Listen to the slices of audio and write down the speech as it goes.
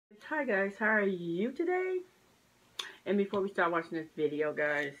Hi guys, how are you today? And before we start watching this video,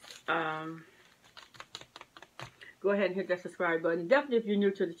 guys, go ahead and hit that subscribe button. Definitely if you're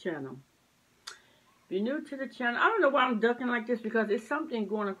new to the channel. If you're new to the channel, I don't know why I'm ducking like this because it's something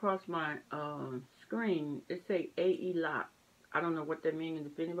going across my screen. It say AE lock. I don't know what that means.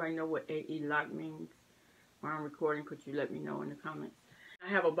 If anybody know what AE lock means while I'm recording, could you let me know in the comments? I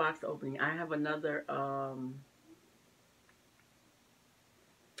have a box opening. I have another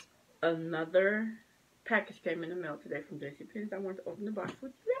package came in the mail today from JCPenney. I want to open the box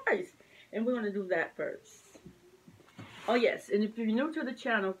with you guys. And we're going to do that first. Oh, yes. And if you're new to the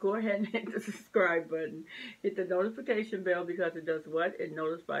channel, go ahead and hit the subscribe button. Hit the notification bell because it does what? It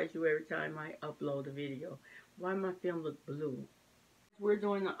notifies you every time I upload a video. Why my film look blue? We're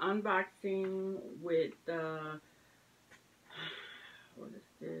doing an unboxing with, what is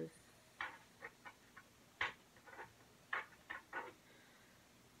this?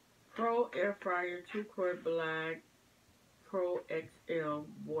 Pro Air Fryer 2-quart black Pro XL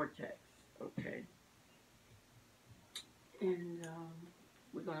Vortex. Okay. And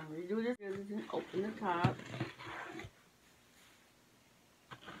we're going to redo this and open the top.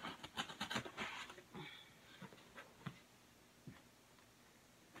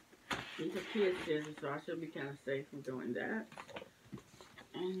 These are kid scissors, so I should be kind of safe from doing that.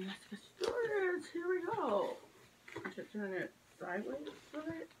 And let's get started. Here we go. I should turn it sideways for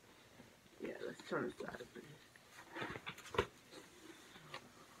it. Yeah, let's turn it sideways.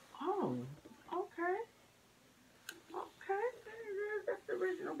 Oh, okay. Okay, that's the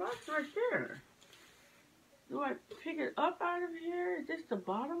original box right there. Do I pick it up out of here? Is this the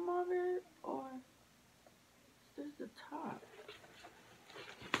bottom of it? Or is this the top?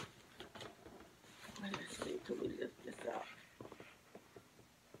 Let's see, till we lift this out.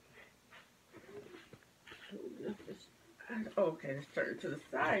 Okay, let's turn it to the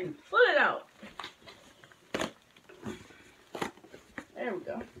side and pull it out. There we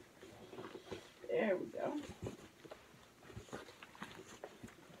go. There we go.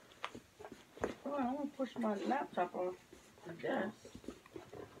 Oh, I want to push my laptop off the desk.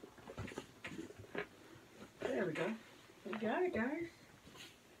 There we go. We got it, guys.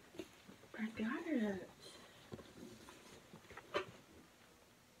 I got it.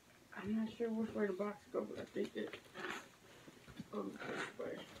 I'm not sure which way the box goes, but I think it goes this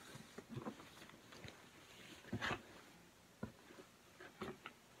way.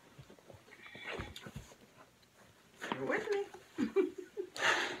 You're with me.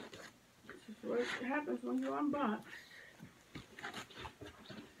 This is what happens when you unbox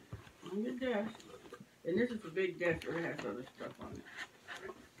on your desk. And this is a big desk that has other stuff on it.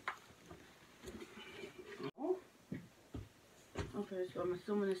 Oh. Okay, so I'm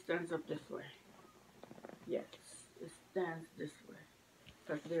assuming it stands up this way. Yes, it stands this way.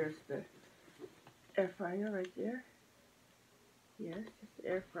 Because there's the air fryer right there. Yes, it's the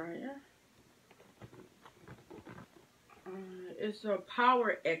air fryer. It's a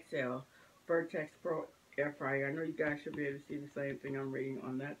Power XL Vortex Pro air fryer. I know you guys should be able to see the same thing I'm reading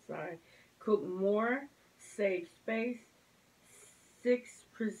on that side. Cook more, save space, 6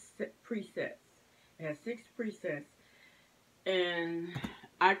 presets. It has 6 presets. And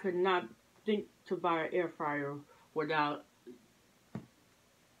I could not think to buy an air fryer without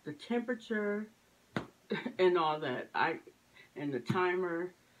the temperature and all that. And the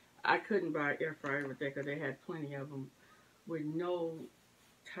timer. I couldn't buy an air fryer with that because they had plenty of them with no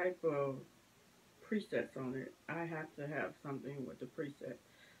type of presets on it. I have to have something with the preset.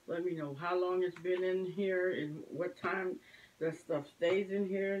 Let me know how long it's been in here and what time the stuff stays in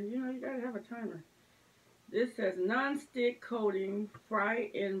here. And, you know, you got to have a timer. This says non-stick coating, fry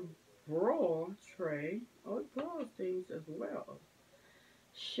and broil tray. Oh, it broils things as well.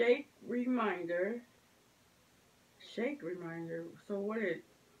 Shake reminder. Shake reminder. So what it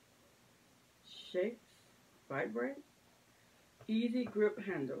shakes, vibrate. Easy grip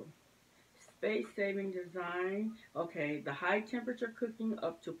handle. Space-saving design. Okay, the high temperature cooking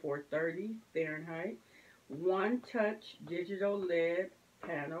up to 430 Fahrenheit. One touch digital LED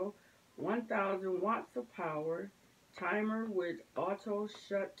panel. 1000 watts of power. Timer with auto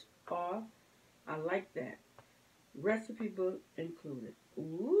shut off. I like that. Recipe book included.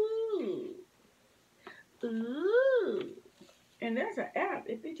 Ooh. Ooh. And there's an app.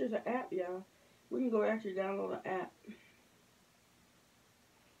 It features an app, y'all. We can go actually download an app.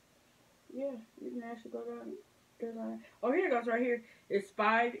 Yeah, you can actually go down. Oh, here it goes right here. It's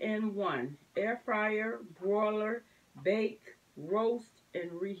 5-in-1. Air fryer, broiler, bake, roast,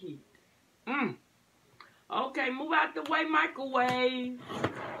 and reheat. Okay, move out the way, microwave.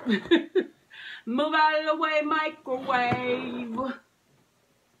 Move out of the way, microwave.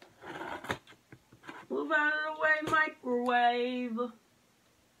 Move out of the way, microwave.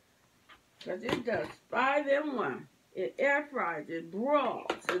 Because it does 5 in 1. It air fries, it broils,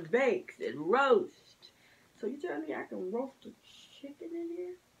 it bakes, it roasts. So you telling me I can roast a chicken in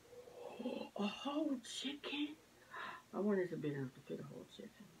here? A whole chicken? I wonder if it's big enough to fit a whole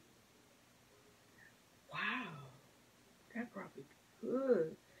chicken. Wow. That probably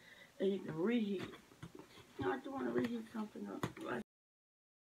good. And you can reheat. No, I do want to reheat something up. Like,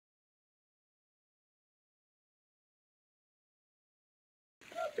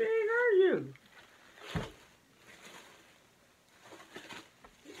 how big are you?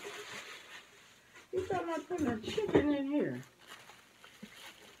 You talking about putting a chicken in here?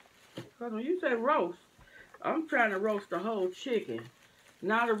 Because when you say roast, I'm trying to roast a whole chicken.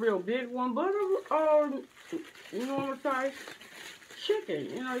 Not a real big one, but a normal size chicken.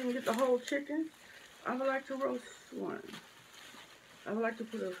 You know, you can get the whole chicken. I would like to roast one. I would like to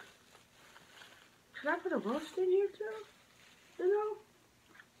put a... Should I put a roast in here too? You know?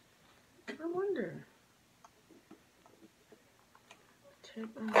 I wonder.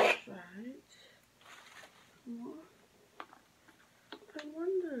 Take on the sides. More. I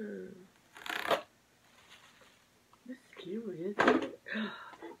wonder. This is cute, isn't it?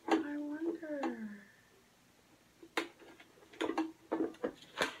 I wonder.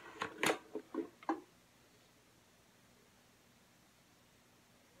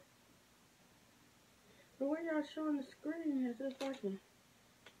 The way y'all showing the screen is just like a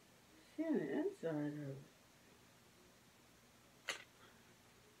seeing the inside of it.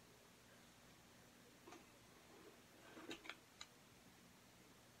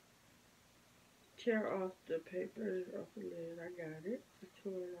 Tear off the paper off the lid. I got it. I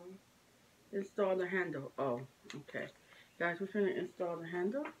tore it off. Install the handle. Oh, okay. Guys, we're going to install the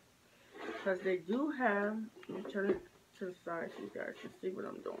handle. Because they do have, let me turn it to the side so you guys can see what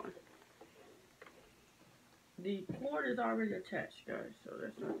I'm doing. The cord is already attached, guys, so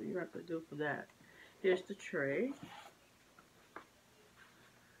there's nothing you have to do for that. Here's the tray.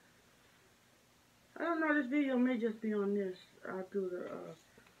 I don't know, this video may just be on this.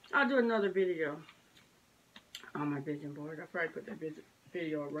 I'll do another video on my vision board. I'll probably put that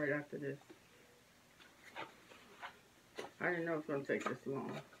video right after this. I didn't know it was going to take this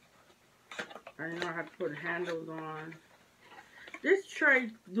long. I didn't know I had to put handles on. This tray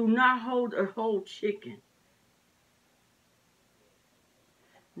do not hold a whole chicken.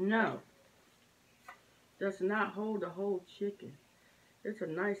 No. Does not hold a whole chicken. It's a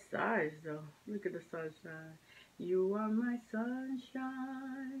nice size though. Look at the sunshine. You are my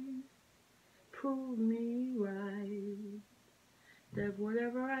sunshine. Prove me right. That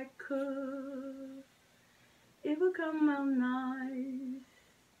whatever I could, it would come out nice.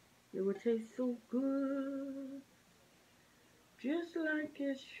 It would taste so good. Just like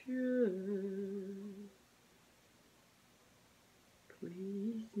it should.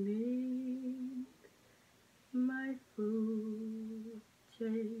 Please make my food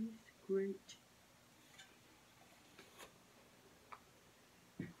taste great.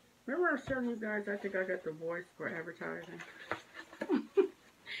 Remember I was telling you guys I think I got the voice for advertising?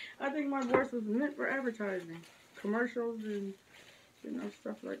 I think my voice was meant for advertising. Commercials and, you know,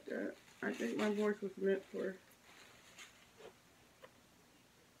 stuff like that. I think my voice was meant for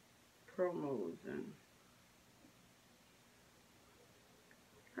promos and...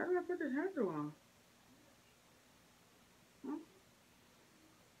 How did I put this handle on?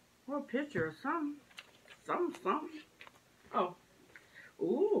 Well, a picture or something. Something. Oh.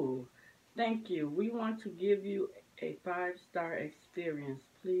 Ooh. Thank you. We want to give you a 5-star experience.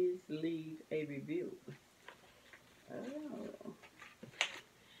 Please leave a review. Oh.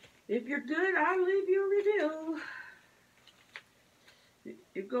 If you're good, I'll leave you a review.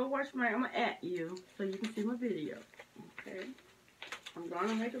 You go watch my... I'm going to at you so you can see my video. Okay? I'm going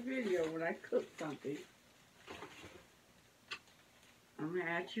to make a video when I cook something. I'm going to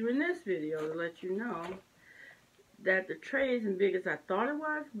at you in this video to let you know that the tray isn't big as I thought it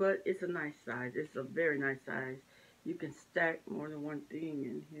was, but it's a nice size. It's a very nice size. You can stack more than one thing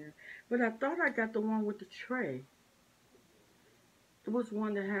in here. But I thought I got the one with the tray. There was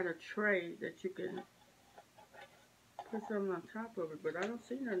one that had a tray that you can put something on top of it, but I don't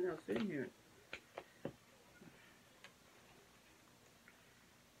see nothing else in here.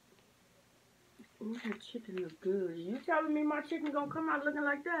 Ooh, that chicken looks good. You telling me my chicken gonna come out looking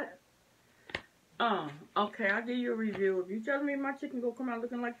like that? Okay, I'll give you a review. If you telling me my chicken gonna come out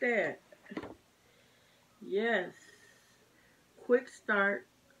looking like that. Yes. Quick start,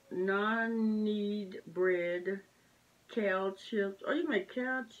 non-knead bread, kale chips. Oh, you make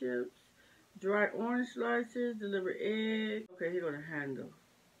kale chips, dry orange slices, deliver egg. Okay, here go the handle.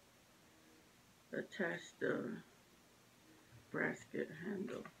 attach the basket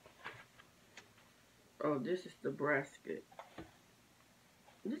handle. Oh, this is the basket.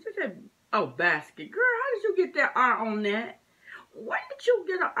 This is a, oh, basket. Girl, how did you get that R on that? Where did you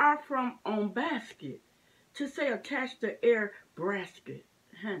get an R from on basket? To say attach the air basket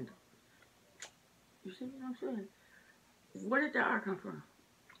handle. You see what I'm saying? Where did the R come from?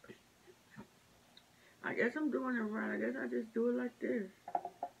 I guess I'm doing it right. I guess I just do it like this.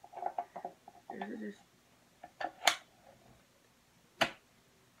 Is it just...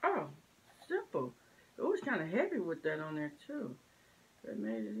 Oh, simple. It was kind of heavy with that on there too. That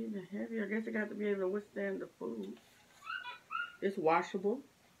made it even heavier. I guess it got to be able to withstand the food. It's washable.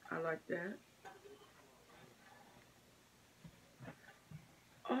 I like that.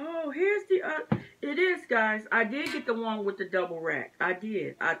 Oh, here's the it is, guys. I did get the one with the double rack. I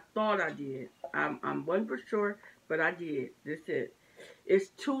did. I thought I did. I'm wasn't for sure, but I did. This it. It's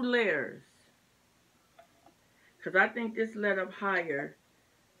 2 layers. Because I think this let up higher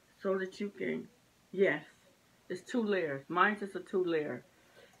so that you can, yes, it's 2 layers. Mine's just a 2 layer.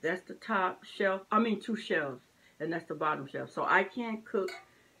 That's the top shelf. I mean 2 shelves. And that's the bottom shelf. So I can't cook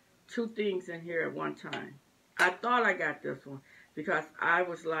 2 things in here at one time. I thought I got this one because I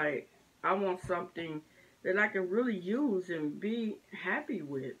was like, I want something that I can really use and be happy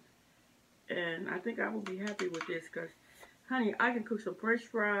with. And I think I will be happy with this because, honey, I can cook some French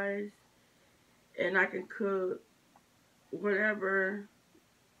fries and I can cook whatever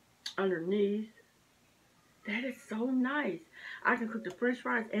underneath. That is so nice. I can cook the French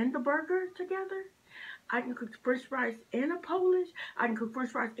fries and the burger together. I can cook French fries and a Polish. I can cook French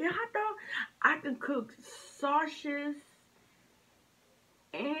fries and a hot dog. I can cook sausages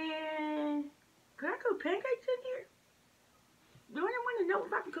and... Could I cook pancakes in here? Do anyone know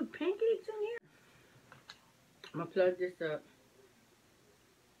if I can cook pancakes in here? I'm going to plug this up.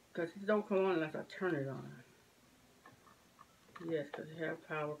 Because it don't come on unless I turn it on. Yes, because it has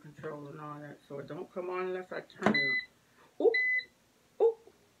power control and all that. So it don't come on unless I turn it on. Ooh! Ooh!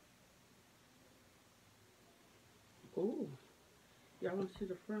 Ooh! Y'all want to see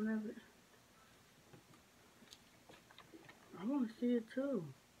the front of it? I want to see it too.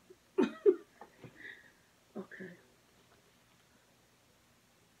 Okay.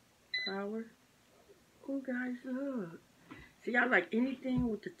 Power. Oh, guys, look. See, I like anything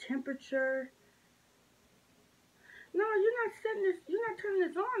with the temperature. No, you're not setting this. You're not turning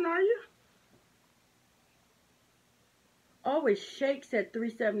this on, are you? Oh, it shakes at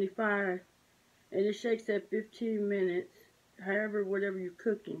 375, and it shakes at 15 minutes. However, whatever you're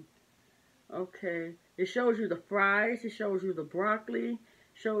cooking. Okay. It shows you the fries. It shows you the broccoli.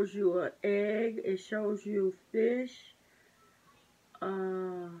 Shows you an egg. It shows you fish.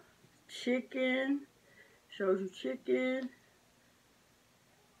 Chicken. Shows you chicken.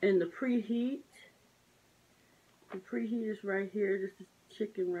 And the preheat. The preheat is right here. This is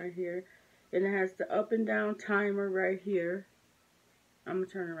chicken right here. And it has the up and down timer right here. I'm going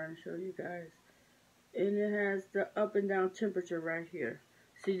to turn around and show you guys. And it has the up and down temperature right here.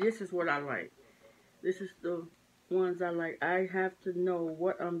 See, this is what I like. This is the ones I like. I have to know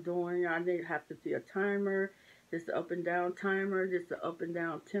what I'm doing. I have to see a timer. This is the up and down timer. This is the up and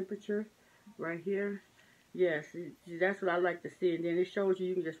down temperature right here. Yes, see, that's what I like to see. And then it shows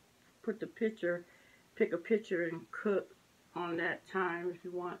you can just put the picture, pick a picture and cook on that time if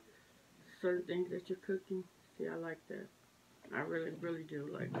you want certain things that you're cooking. See, I like that. I really, really do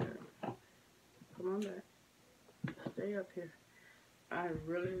like that. Come on back. Stay up here. I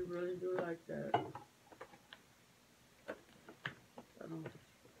really, really do like that. I don't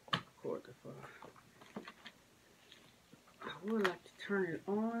record the phone. I would like to turn it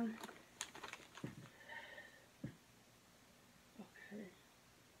on. Okay.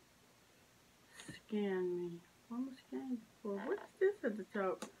 Scan me. What am I scanning for? What's this at the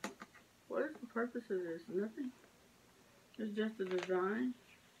top? What is the purpose of this? Nothing. It's just a design.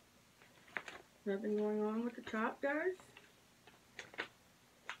 Nothing going on with the top, guys?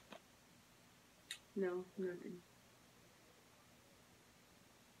 No, nothing.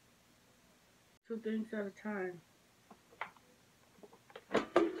 2 things at a time.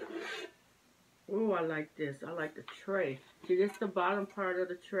 Oh, I like this. I like the tray. See, this is the bottom part of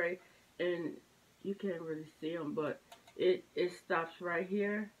the tray, and you can't really see them, but it stops right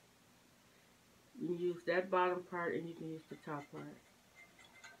here. You can use that bottom part, and you can use the top part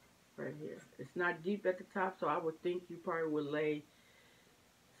right here. It's not deep at the top, so I would think you probably would lay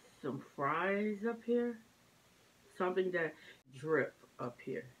some fries up here. Something that drip up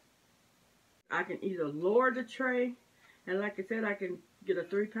here. I can either lower the tray, and like I said, I can get a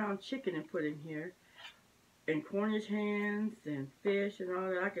 3-pound chicken and put in here. and Cornish hens and fish and all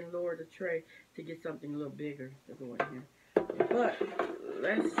that. I can lower the tray to get something a little bigger to go in here. But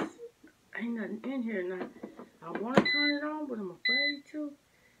ain't nothing in here. Now, I want to turn it on, but I'm afraid to.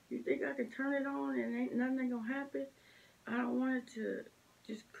 You think I can turn it on and ain't nothing gonna happen? I don't want it to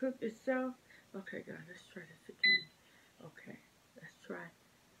just cook itself. Okay, guys, let's try this again. Okay, let's try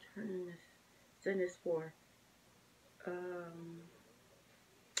turning this. Send this for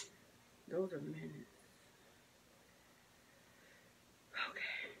those are minutes.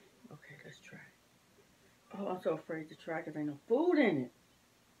 Okay, let's try. Oh, I'm so afraid to try because ain't no food in it.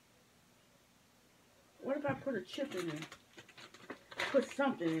 What if I put a chip in there? Put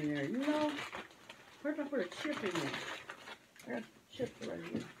something in there, you know? What if I put a chip in there? I got chips right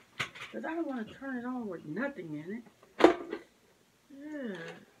here. Because I don't want to turn it on with nothing in it. Yeah.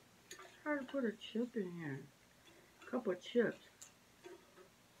 Try to put a chip in here. A couple of chips.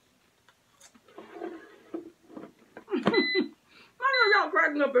 I know y'all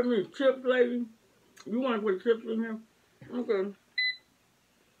cracking up at me. Chips, lady. You want to put chips in here? Okay.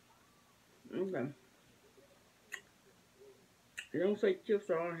 Okay. They don't say chips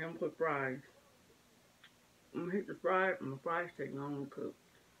are on here. I'm going to put fries. I'm going to hit the fries, and the fries take long to cook.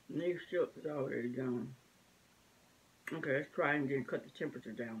 And these chips is already gone. Okay, let's try and then cut the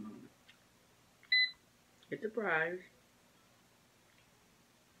temperature down on it. Hit the fries.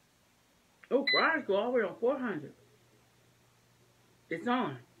 Oh, fries go all the way on 400. It's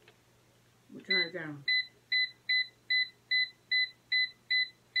on. We'll turn it down.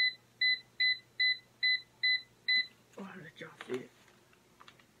 Oh, let y'all see it.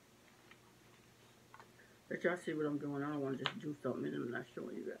 Let y'all see what I'm doing. I don't want to just do something and I'm not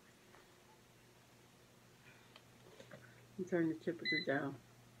showing you guys. I'm turning the temperature down.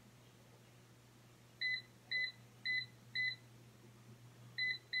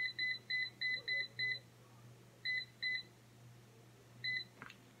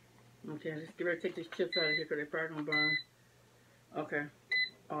 Okay, let's get ready to take these chips out of here because they're probably going to burn. Okay,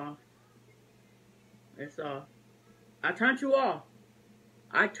 off. It's off. I turned you off.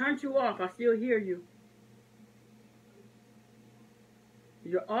 I turned you off. I still hear you.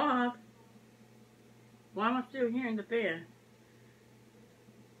 You're off. Why am I still hearing the fan?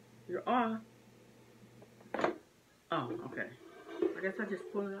 You're off. Oh, okay. I guess I just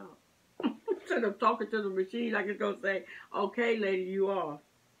pull it out. Instead of talking to the machine, I can go say, okay, lady, you off.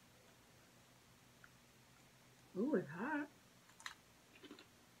 Ooh, it's hot.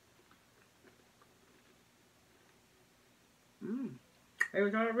 It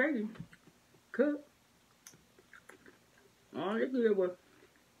was already cooked. All it did was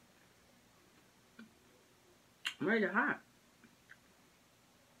made it hot.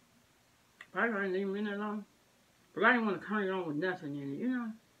 Probably didn't leave me alone. But I didn't want to turn it on with nothing in it, you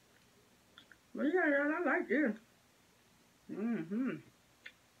know. But yeah, I like this.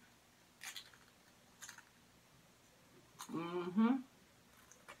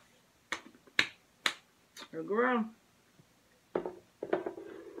 The girl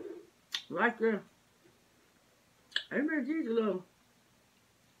like this. It made these a little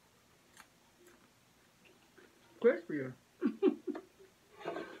crispier.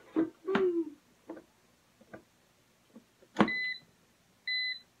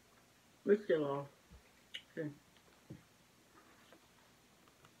 It's still off. Okay.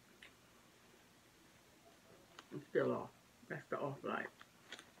 It's still off. That's the off light.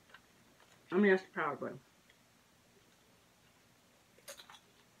 I mean, that's the power button.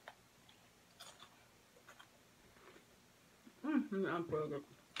 Unplug it.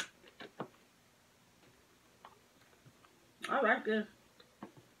 I like this.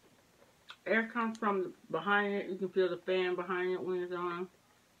 Air comes from behind it. You can feel the fan behind it when it's on.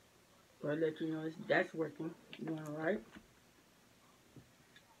 So I let you know that's working. Doing alright.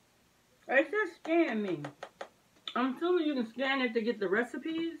 It says scan me. I'm assuming you can scan it to get the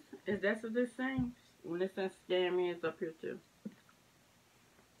recipes. Is that what they're saying? When it says scan me, it's up here too.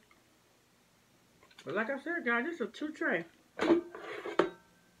 But like I said, guys, this is a 2 tray.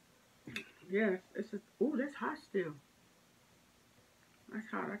 Yes, it's a. Ooh, that's hot still. That's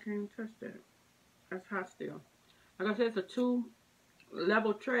hot. I can't even touch that. That's hot still. Like I said, it's a 2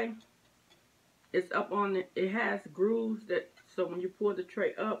 level tray. It's up on it. It has grooves that so when you pull the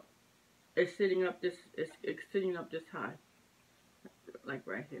tray up, it's sitting up this. It's sitting up this high, like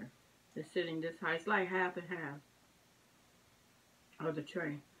right here. It's sitting this high. It's like half and half of the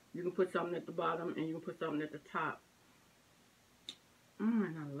tray. You can put something at the bottom and you can put something at the top.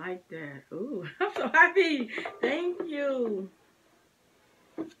 And I like that. Ooh, I'm so happy. Thank you.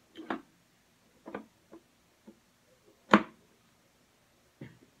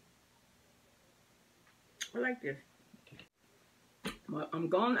 I like this. Well,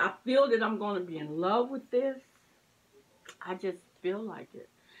 I feel that I'm going to be in love with this. I just feel like it.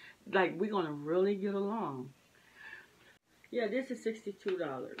 Like, we're going to really get along. Yeah, this is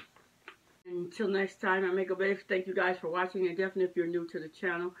 $62. Until next time, I Makeup Babes. Thank you guys for watching. And definitely, if you're new to the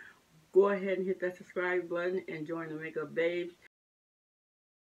channel, go ahead and hit that subscribe button and join the Makeup Babes.